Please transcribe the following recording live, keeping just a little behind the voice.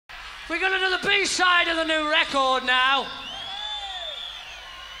We're going to do the B-side of the new record now.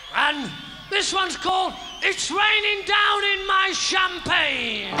 And this one's called It's Raining Down in My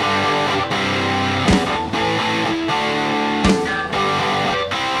Champagne.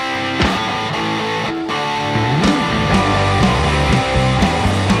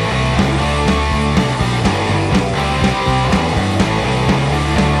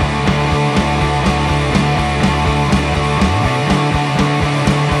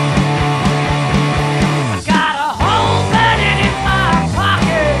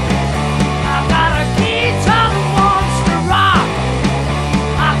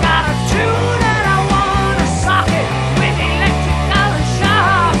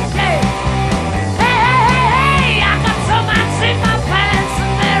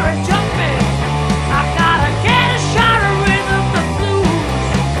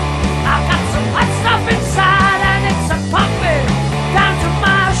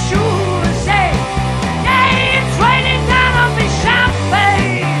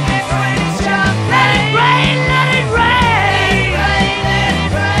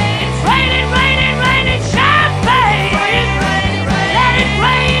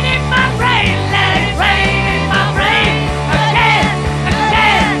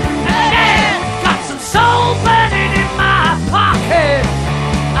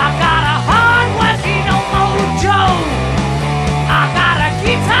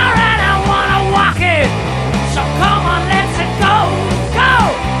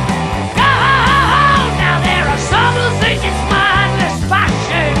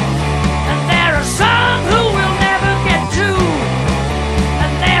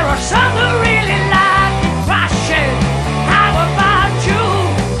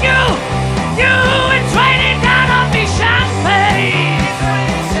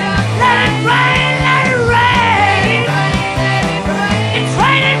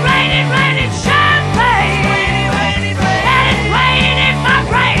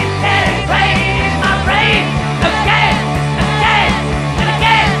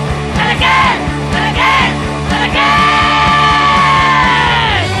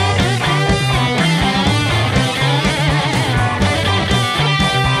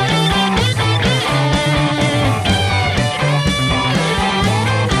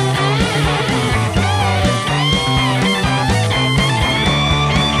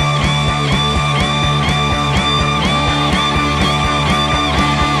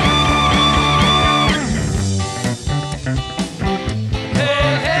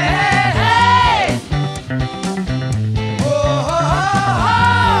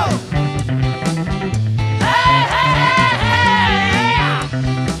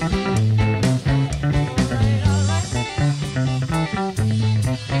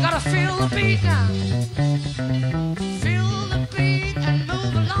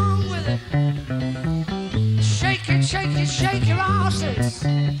 Shake your asses.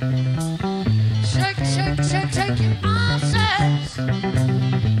 Shake your asses.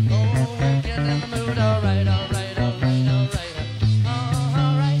 Oh, get in the mood, alright. Alright.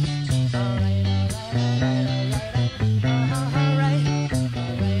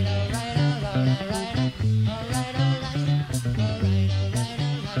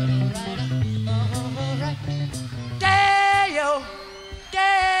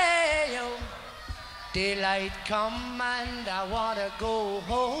 Daylight come and I wanna go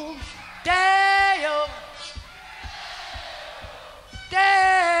home. Day-o,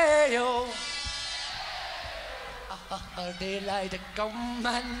 day-o. Daylight come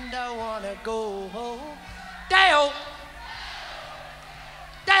and I wanna go home. Day-o,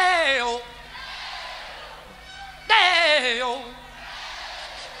 day-o, day-o.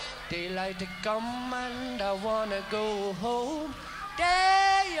 Daylight come and I wanna go home.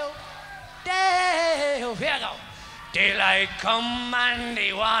 Day-o. Day-o, here I go. Daylight come and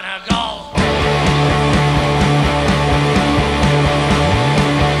they wanna go.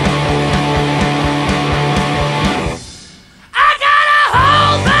 I got a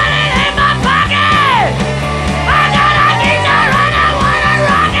hole burning in my pocket. I got a guitar and I wanna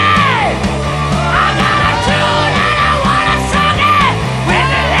rock it. I got a tune and I wanna sing it with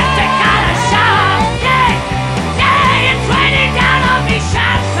electric color shock. Yeah, it's raining down on me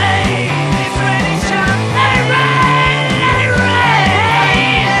champagne. It's raining champagne. Let it rain,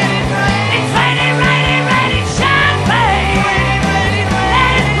 let it rain.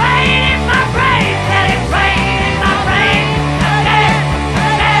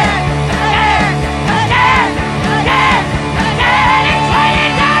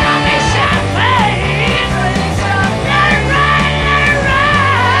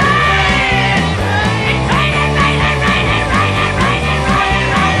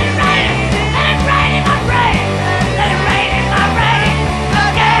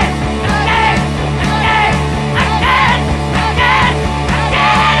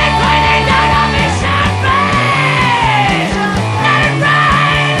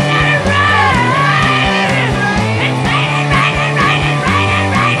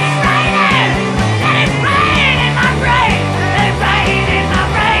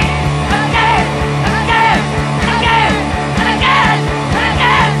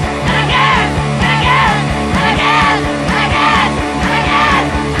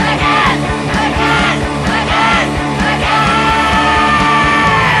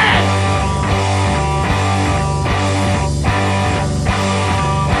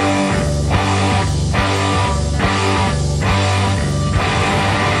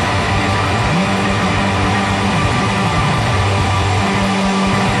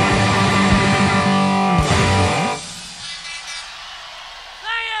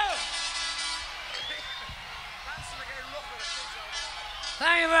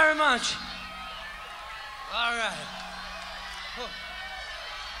 Thank you very much. All right.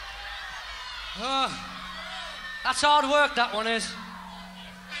 That's hard work, that one is.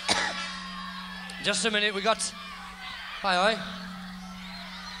 Just a minute, we got... Hi.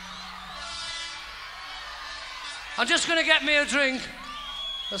 I'm just going to get me a drink.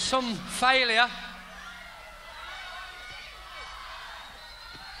 There's some failure.